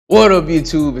What up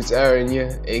YouTube, it's Aaron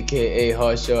here, aka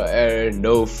HOTSHOT Aaron,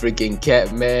 no freaking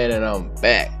cap man, and I'm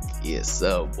back. Yes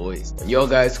sir boys, on your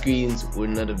guys screens with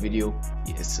another video.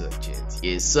 Yes sir gents,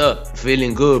 yes sir. I'm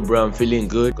feeling good bro, I'm feeling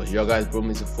good because y'all guys brought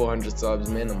me to 400 subs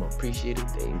man. I'm appreciative.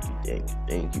 Thank you.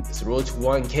 It's road to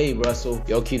 1k bro, so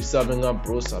y'all keep subbing up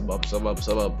bro. Sub up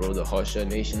bro. The HOTSHOT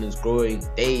nation is growing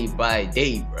day by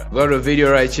day bro. Got a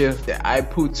video right here that I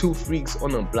put two freaks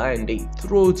on a blind date.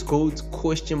 Throat codes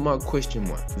question mark.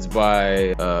 It's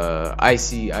by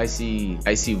IC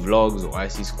vlogs or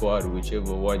IC squad,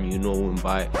 whichever one you know him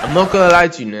by. I'm not gonna lie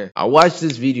to you man, I watched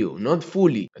this video not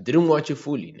fully. I didn't watch it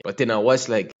fully, but then I watched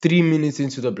like 3 minutes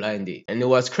into the blind date and it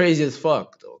was crazy as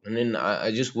fuck though. And then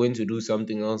I just went to do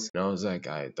something else and I was like,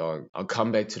 alright dog, I'll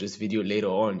come back to this video later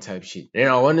on type shit. And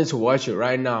then I wanted to watch it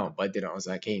right now, but then I was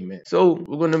like, hey man, so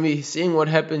we're gonna be seeing what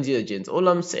happens here gents. All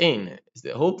I'm saying is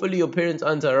that hopefully your parents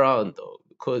aren't around though,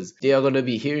 because they are gonna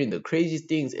be hearing the craziest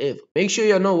things ever. Make sure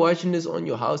you're not watching this on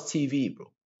your house TV bro.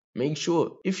 Make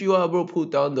sure. If you are bro, put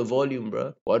down the volume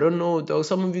bro. Well, I don't know dog,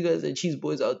 some of you guys are cheese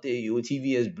boys out there, your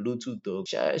TV has Bluetooth dog.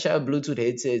 Share Bluetooth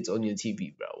headsets on your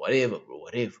TV bro. Whatever bro,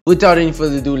 whatever. Without any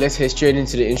further ado, let's head straight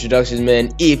into the introductions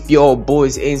man. If your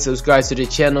boys ain't subscribed to the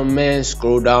channel man,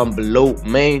 scroll down below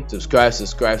man.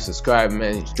 Subscribe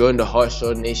man. Join the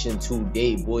HOTSHOT nation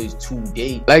today boys,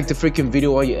 today. Like the freaking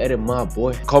video while you're at it my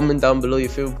boy. Comment down below your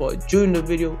favorite part during the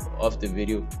video, off the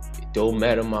video. Don't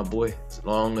matter my boy, as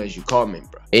long as you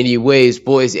comment bro. Anyways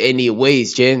boys,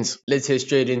 gents, let's head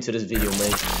straight into this video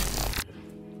man.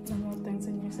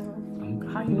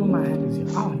 How you know my hand is here?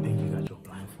 I don't think you got your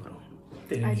blindfold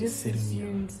on. I just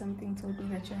assumed something told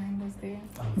me that your hand was there.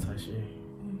 Oh, touch it.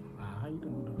 How you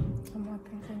doing though? I'm not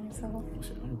thinking yourself.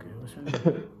 I'm good. What's your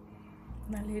name?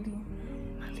 My lady.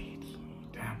 My lady.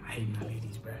 Damn, I hate my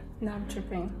ladies, bro. No, I'm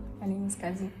tripping. My name is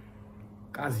Kazi.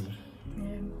 Kazi?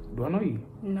 Yeah. Do I know you?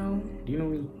 No. Do you know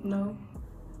me? No.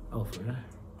 Oh, for real?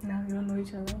 No, we don't know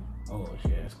each other. Oh,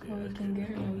 shit, that's good. Well, we can get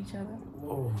to know each other.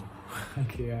 Whoa.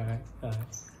 Okay, alright.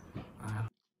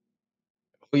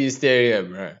 Who you staring at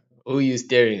bro? Who you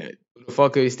staring at? Who the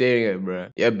fuck are you staring at bro?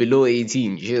 You're below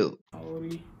 18, chill. How old are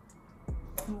you?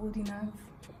 I'm old enough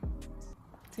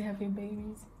to have your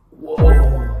babies.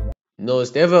 Whoa. No,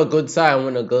 it's never a good sign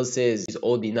when a girl says she's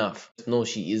old enough. No,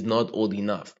 she is not old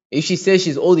enough. If she says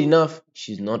she's old enough,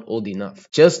 she's not old enough.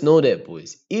 Just know that,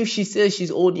 boys. If she says she's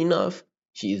old enough,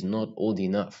 she is not old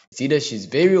enough. It's either she's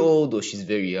very old or she's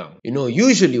very young. You know,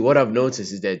 usually what I've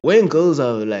noticed is that when girls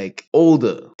are like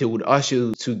older, they would ask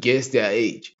you to guess their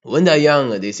age. When they're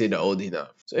younger, they say they're old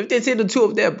enough. So if they say the two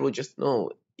of them, bro, just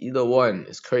know either one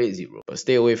is crazy, bro. But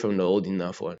stay away from the old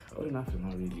enough one. Old enough is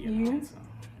not really an You? answer.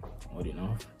 Old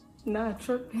enough? Nah,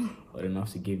 tripping. Old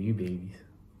enough to give you babies.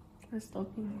 Let's stop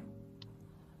you.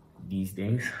 These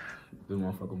things, the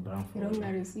motherfucking You blindfold. don't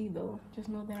gotta see though. Just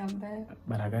know that I'm bad.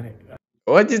 But I got it.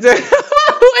 What you say?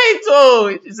 Wait,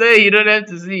 oh, you say you don't have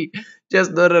to see.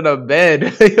 Just know that I'm bad.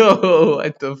 Yo,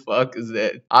 what the fuck is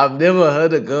that? I've never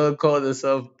heard a girl call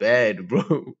herself bad,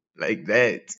 bro. Like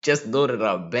that. Just know that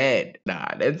I'm bad.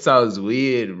 Nah, that sounds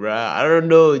weird, bruh. I don't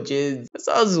know, Jens. That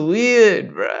sounds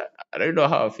weird, bruh. I don't know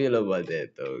how I feel about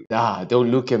that, though. Nah,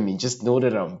 don't look at me. Just know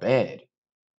that I'm bad.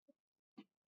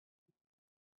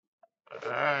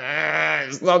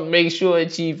 It's not make sure,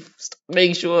 Chief.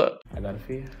 Make sure. I got a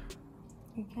fear.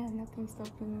 You can't. Nothing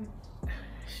stopping me.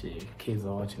 Shit, kids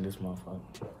are watching this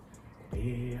motherfucker.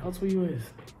 Yeah, how tall you is?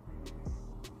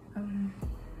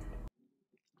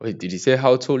 Wait, did he say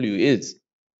how tall you is?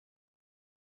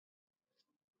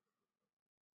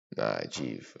 Nah,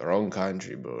 Chief. Wrong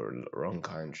country, bro. Wrong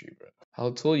country, bro.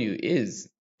 How tall you is?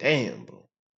 Damn, bro.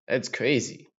 That's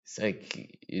crazy. It's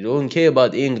like you don't care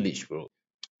about English, bro.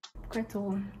 Quite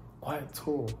tall. Quite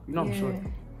tall. You know I'm short.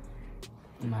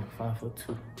 I'm like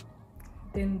 5'2".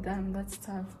 Then damn, that's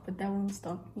tough. But that won't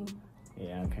stop me.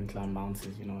 Yeah, I can climb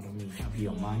mountains, you know what I mean? I'll be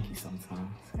a monkey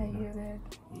sometimes. I hear that.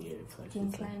 Yeah, You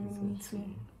can climb me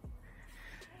too.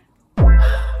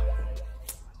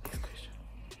 Next question.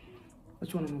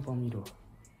 What you wanna know about me though?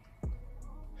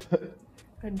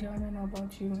 What do I wanna know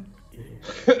about you?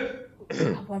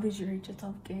 Yeah. What did you rate your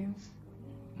top game?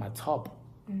 My top.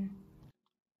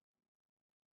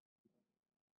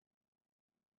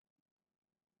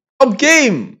 Top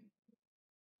game.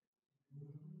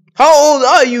 How old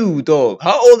are you, dog?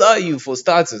 How old are you for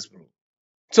starters, bro?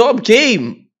 Top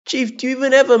game. Chief, do you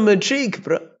even have a matric,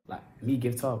 bro? Like, me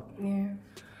give top. Yeah.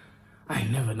 I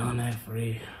ain't never done that for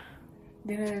real.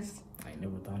 It is. I ain't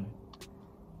never done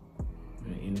it.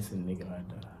 I'm an innocent nigga like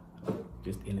that.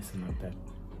 Just innocent like that.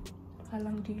 How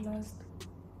long do you last?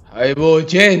 Hey, bro,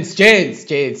 gents. This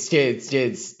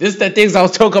is the things I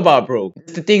was talking about, bro. This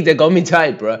is the thing that got me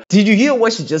tight, bro. Did you hear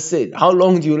what she just said? How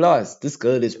long do you last? This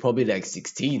girl is probably like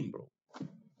 16, bro.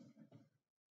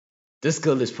 This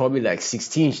girl is probably like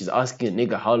 16. She's asking a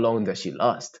nigga how long does she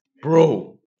last?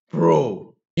 Bro.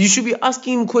 You should be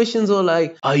asking him questions or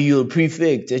like, are you a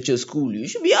prefect at your school? You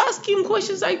should be asking him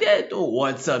questions like that. Or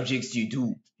what subjects do you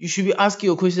do? You should be asking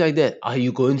a question like that. Are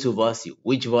you going to varsity?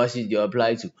 Which varsity do you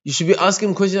apply to? You should be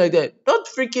asking questions like that. Not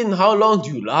freaking how long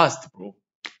do you last, bro.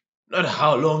 Not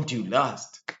how long do you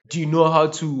last. Do you know how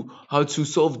to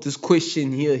solve this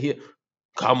question here?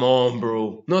 Come on,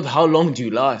 bro. Not how long do you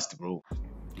last, bro.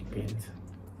 Depends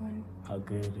how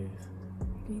good it is.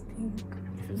 Do you think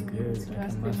If it's you good, want I to can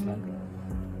last last with me? longer.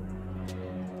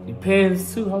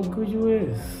 Depends too how good you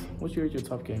is. What's your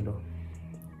top game though?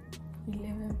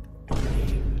 11.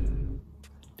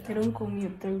 They don't call me a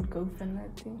third goat for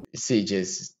nothing. See,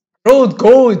 just throat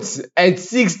goats at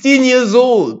 16 years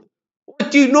old.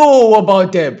 What do you know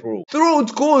about that, bro?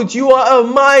 Throat goat, you are a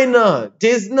minor.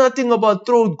 There's nothing about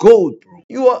throat goat, bro.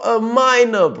 You are a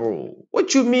minor, bro.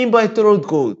 What you mean by throat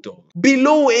goat, though?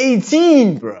 Below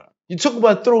 18, bro. You talk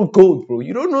about throat goat, bro.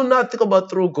 You don't know nothing about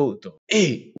throat goat, though.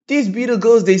 Hey, these be the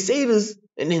girls, they say this.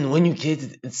 And then when you get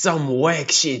it, it's some whack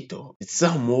shit, though. It's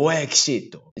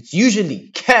usually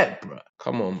cat, bro.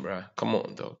 Come on, bro. Come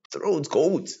on, though. Throat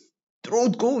goat.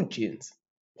 Throat goat, gents.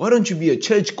 Why don't you be a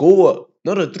church goer?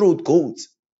 Not a throat goat.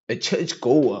 A church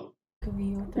goer. Could be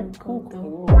your third goat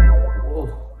though.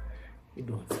 Whoa. You're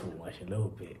doing too much a little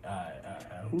bit.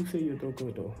 Who say you're throat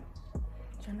goat though?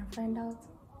 Trying to find out.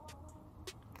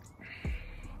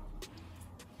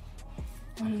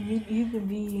 You could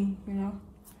be, you know,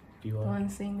 You the are? one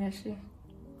saying that shit.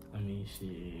 I mean,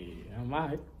 I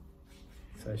might.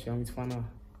 So she want me to find out?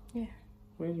 Yeah.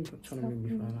 When you trying to make me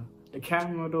find out? The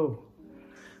camera though.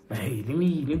 But hey, let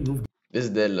me move. This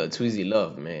is that little Tweezy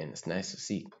love, man. It's nice to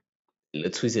see.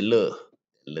 Little Tweezy love.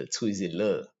 Little Tweezy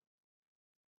love.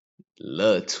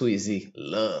 Little Tweezy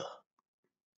love.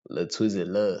 Little Tweezy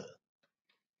love.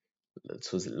 Little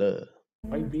Tweezy love.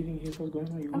 Why you beating him? What's going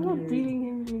on? You I'm not beating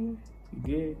him, dude. You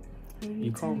did. Maybe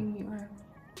You turning me on.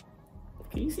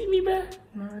 Can you see me, man?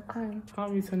 No, I can't. How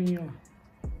are you turning you on?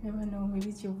 Never know. Maybe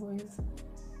it's your voice.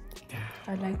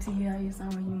 I'd like to hear how you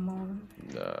sound when you're mom.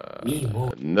 Me,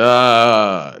 Mo.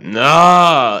 Nah.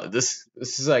 This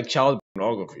is like child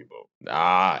pornography, bro.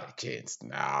 Nah, kids.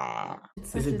 Nah.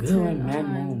 It's Is such it a good turn when man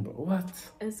on. mom, bro? What?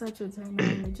 It's such a turn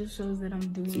on. It just shows that I'm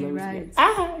doing it right. You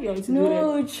want me to do that?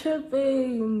 No,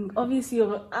 tripping. Obviously,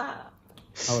 you're How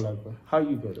like, bro? How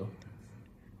you go though?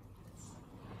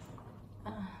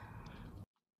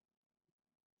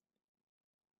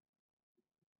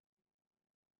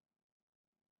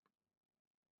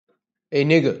 Hey,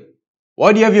 nigga.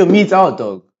 Why do you have your meat out,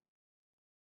 dog?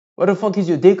 Why the fuck is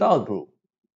your dick out, bro?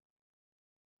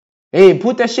 Hey,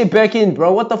 put that shit back in,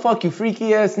 bro. What the fuck, you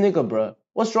freaky ass nigga, bro?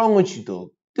 What's wrong with you,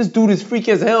 dog? This dude is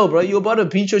freaky as hell, bro. You about to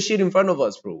beat your shit in front of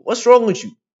us, bro. What's wrong with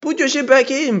you? Put your shit back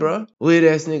in, bro. Weird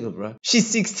ass nigga, bro. She's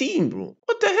 16, bro.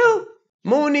 What the hell?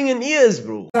 Moaning in ears,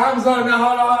 bro. Time's on now,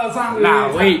 hold on, time.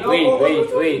 Nah, wait.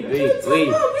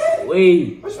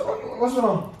 What's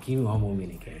wrong? Give me one more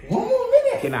minute, okay? One more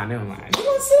minute. Okay, nah, never mind. You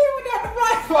gonna say it without the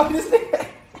mic? Fuck this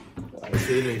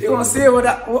nigga. You gonna say it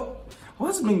without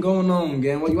what's been going on,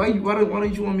 gang? Why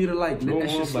don't you want me to like let that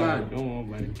shit slide? Don't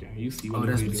worry about it, okay? You see Oh, what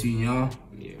that's we do. between y'all.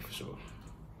 Yeah, for sure.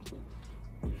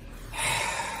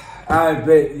 I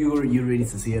bet you ready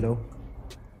to see it though.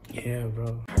 Yeah,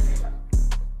 bro.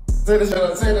 Say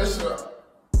that shit up.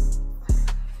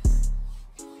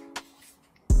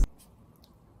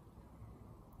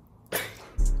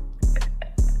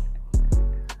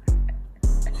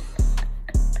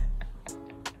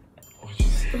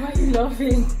 Why are you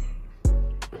laughing?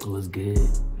 It was good.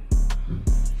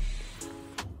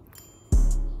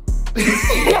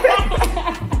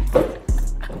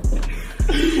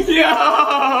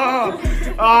 Yeah!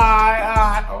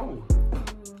 Oh.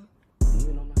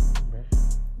 You know my name, bro.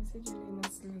 You said your name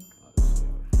was Slick.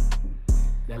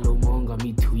 That little moan got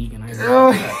me tweaking.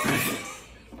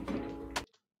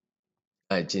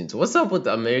 Alright, gents. What's up with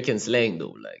the American slang,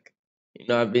 though? Like, you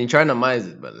know, I've been trying to minds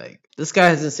it, but like, this guy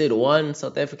hasn't said one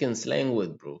South African slang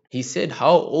word, bro. He said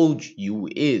how old you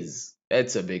is.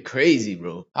 That's a bit crazy,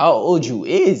 bro. How old you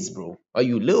is, bro? Are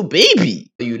you little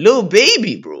baby? Are you little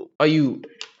baby, bro? Are you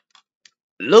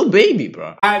little baby,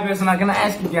 bro? Alright, man, so now can I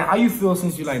ask you again, how you feel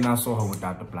since you like not saw her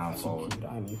without the blindfold?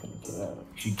 I ain't even gonna kill her.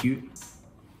 She cute?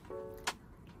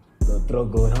 Little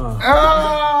throat going, huh?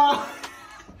 Ah!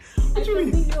 What you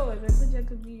mean? I said you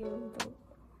could be yours though.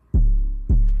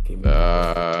 Okay,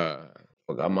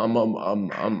 Look,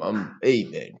 hey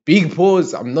man, big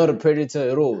pause. I'm not a predator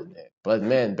at all, man. But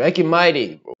man, back in my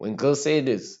day, bro, when girls say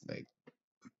this, like,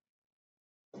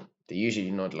 they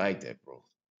usually not like that, bro.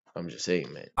 I'm just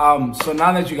saying, man. So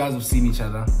now that you guys have seen each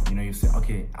other, you know, you say,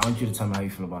 okay, I want you to tell me how you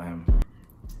feel about him.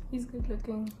 He's good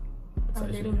looking. I'll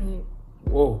let him hit.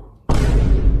 Whoa.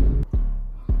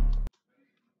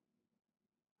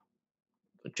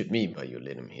 What you mean by you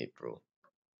let him hit, bro?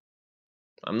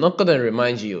 I'm not gonna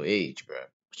remind you your age, bro.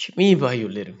 What you mean by you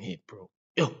let him hit, bro?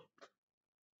 Yo.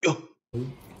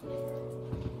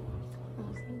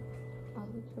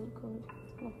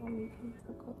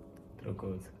 Throw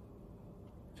codes.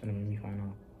 Trying to make me find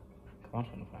out. I'm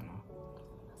trying to find out.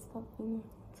 Stop being.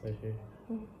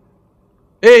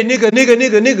 Hey,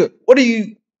 nigga. What are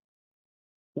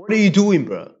you doing,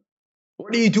 bro?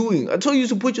 What are you doing? I told you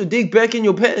to put your dick back in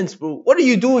your pants, bro. What are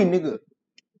you doing, nigga?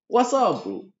 What's up,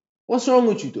 bro? What's wrong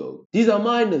with you, dog? These are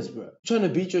minors, bro. I'm trying to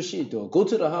beat your shit, dog. Go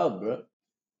to the hub, bro.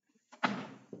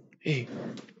 Hey.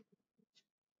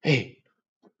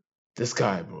 This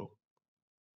guy, bro.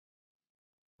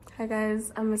 Hi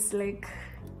guys, I'm a slick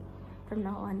from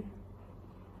now on.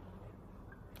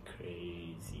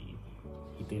 Crazy.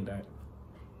 You think that?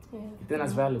 Yeah. You think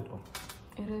that's valid, though?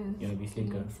 It is. You wanna be slick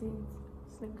girl?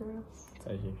 Slick girl.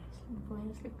 Slick boy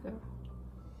and slick girl.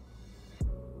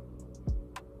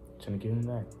 Trying to give him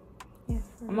that? Yeah.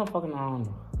 I'm not fucking around,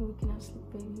 though. We can have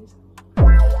slick babies.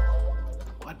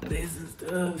 What this is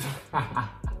this?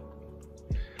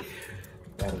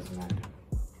 That is mad.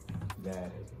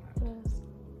 That is mad. Yes.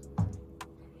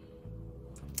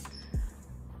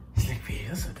 Slick baby,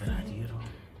 that's a good idea, though.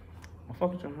 I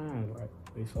fuck with your hands, like,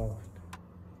 they soft.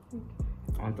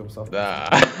 I want them soft.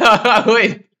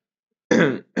 Wait.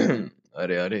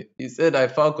 Are. He said I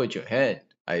fuck with your hand.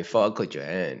 I fuck with your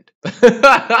hand.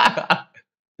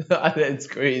 That's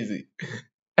crazy.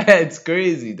 That's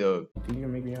crazy, dog. You think you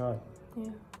can make me hard?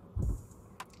 Yeah.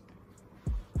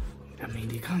 I mean,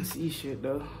 they can't see shit,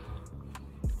 though.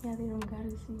 Yeah, they don't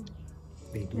gotta see.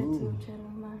 They That's do. your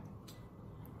channel, man.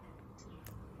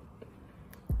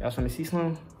 Y'all trying to see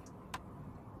something?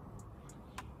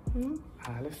 Hmm?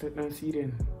 Let's let them see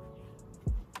then.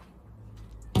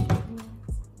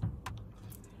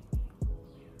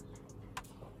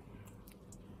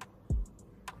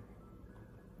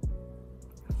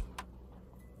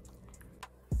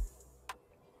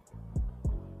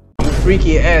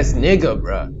 Freaky ass nigga,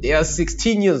 bruh. They are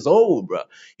 16 years old, bruh.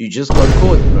 You just got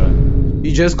caught, bruh.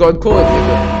 You just got caught,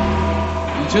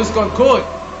 nigga. You just got caught.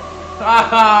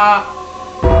 Haha.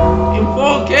 In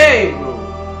 4K, bro.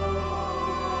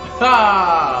 Ha.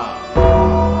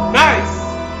 Nice.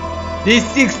 They're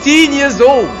 16 years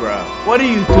old, bruh. What are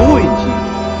you doing, G?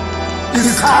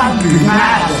 It's time to be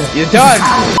mad. You're done.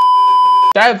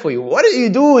 Time for you. What are you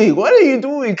doing? What are you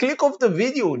doing? Click off the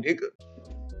video, nigga.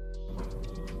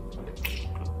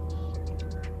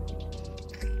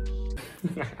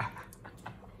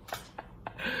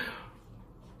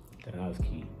 That was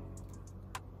cute.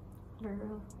 For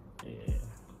real. Yeah.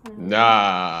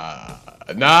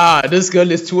 Nah, this girl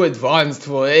is too advanced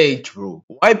for her age, bro.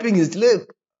 Wiping his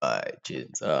lip.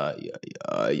 Chins. Yeah.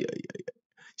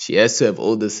 She has to have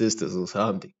older sisters or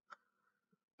something.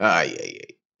 Yeah.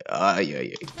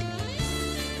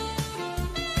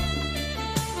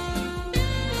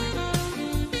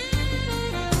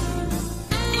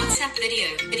 WhatsApp video.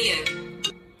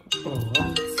 Oh,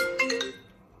 what?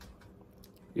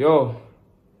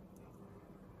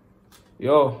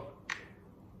 Yo.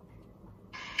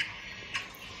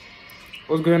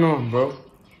 What's going on, bro?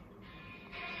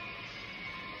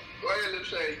 Why your lips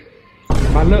shiny?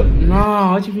 My lip?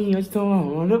 Nah, what you mean? What you talking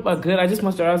about? My lip are good. I just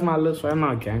moisturized my lips right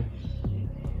now, gang.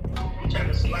 I'm trying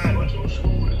to slide. What's your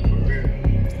school? For real?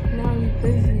 No, I'm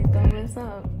busy, though. What's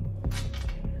up?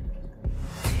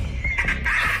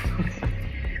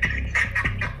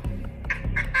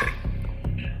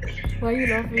 Why you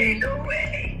laughing? Ain't no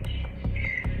way.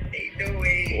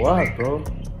 What, bro?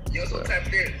 You're so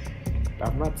tapped in.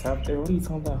 I'm not tapped in. What are you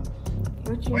talking about?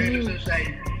 What you Why your mean? lips so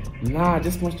shiny? Nah, I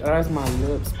just moisturized my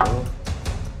lips, bro.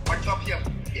 On top here.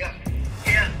 Yeah.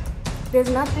 There's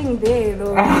nothing there,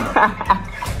 though.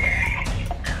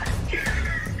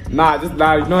 Nah, you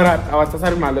know what? I was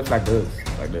moisturizing my lips like this.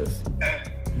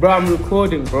 Bro, I'm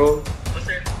recording, bro. What's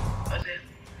it?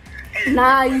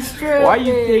 Nah, you straight. Why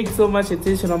you take so much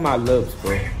attention on my lips,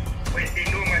 bro? Wait, they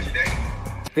know my today?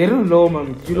 They don't know,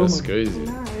 man. You know, That's crazy.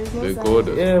 Nah, there's no They sign. called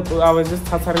us. yeah, bro. I was just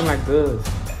tattering like this.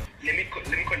 Let me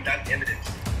conduct evidence.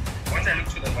 Once I look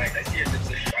to the right, I see your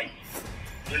lips are shiny.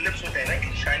 Your lips were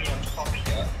directly shiny on top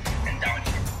here and down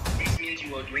here. This means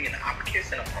you were doing an up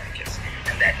kiss and a pop kiss.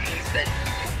 And that means that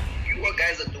you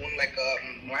guys are doing like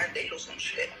blind date or some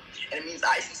shit, and it means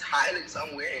Icy's hiding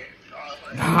somewhere.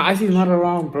 Nah, Icy's not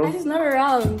around, bro. Icy's not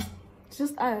around. It's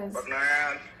just us. Fucking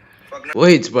around.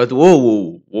 Wait, but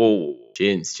whoa.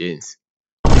 Chance.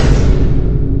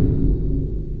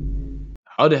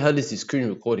 How the hell is he screen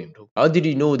recording, though? How did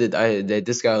he know that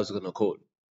this guy was gonna call?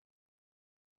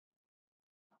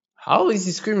 How is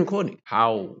he screen recording?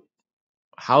 How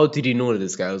did he know that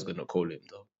this guy was gonna call him,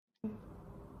 though?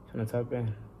 Trying to tap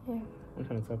in. Yeah. I'm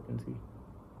trying to tap in too.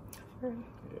 Sure.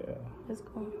 Yeah. Let's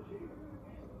go.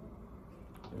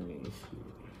 Let me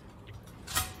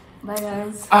see. Bye,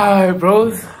 guys. Alright,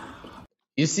 bros.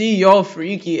 You see, y'all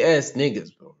freaky ass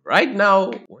niggas, bro. Right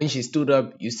now, when she stood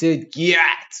up, you said,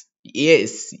 Yes,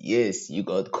 you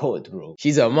got caught, bro.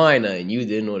 She's a minor and you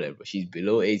didn't know that, bro. She's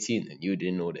below 18 and you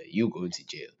didn't know that. You going to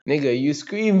jail. Nigga, you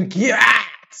scream,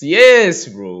 yes,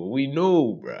 bro. We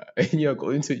know, bro. And you're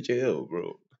going to jail,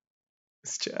 bro.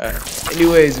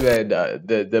 Anyways, man,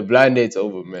 the blind date's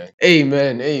over, man.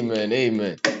 Amen.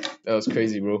 That was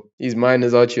crazy, bro. These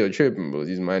minors out here tripping, bro.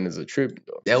 These minors are tripping,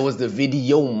 bro. That was the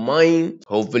video, mine.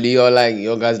 Hopefully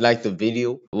y'all guys liked the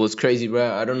video. It was crazy,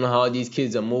 bro. I don't know how these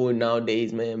kids are moving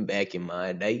nowadays, man. Back in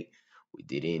my day, we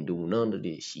didn't do none of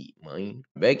this shit, man.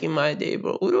 Back in my day,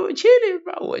 bro, we were chilling,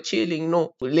 bro. We're chilling,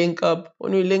 no. We link up.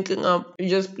 When we're linking up, we're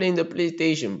just playing the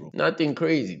PlayStation, bro. Nothing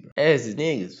crazy, bro. As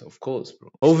niggas, of course,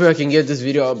 bro. Hopefully I can get this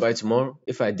video out by tomorrow.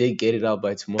 If I did get it out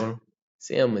by tomorrow,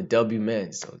 say I'm a W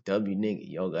man, so W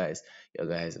nigga. Y'all guys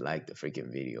like the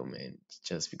freaking video, man.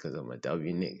 Just because I'm a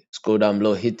W nigga. Scroll down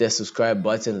below, hit that subscribe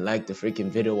button, like the freaking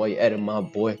video while you're at it, my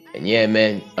boy. And yeah,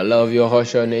 man, I love your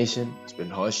HOTSHOT Nation. It's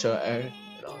been HOTSHOT Aaron,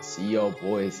 and I'll see y'all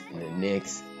boys in the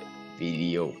next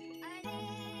video.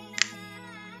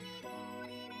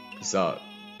 Peace out.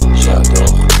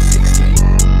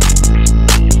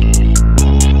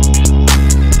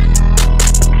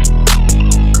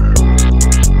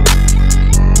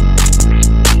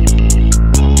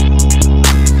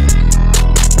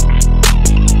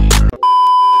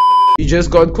 You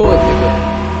just got caught,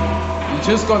 nigga. You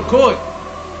just got caught.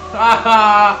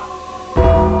 Haha.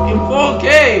 In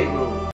 4K.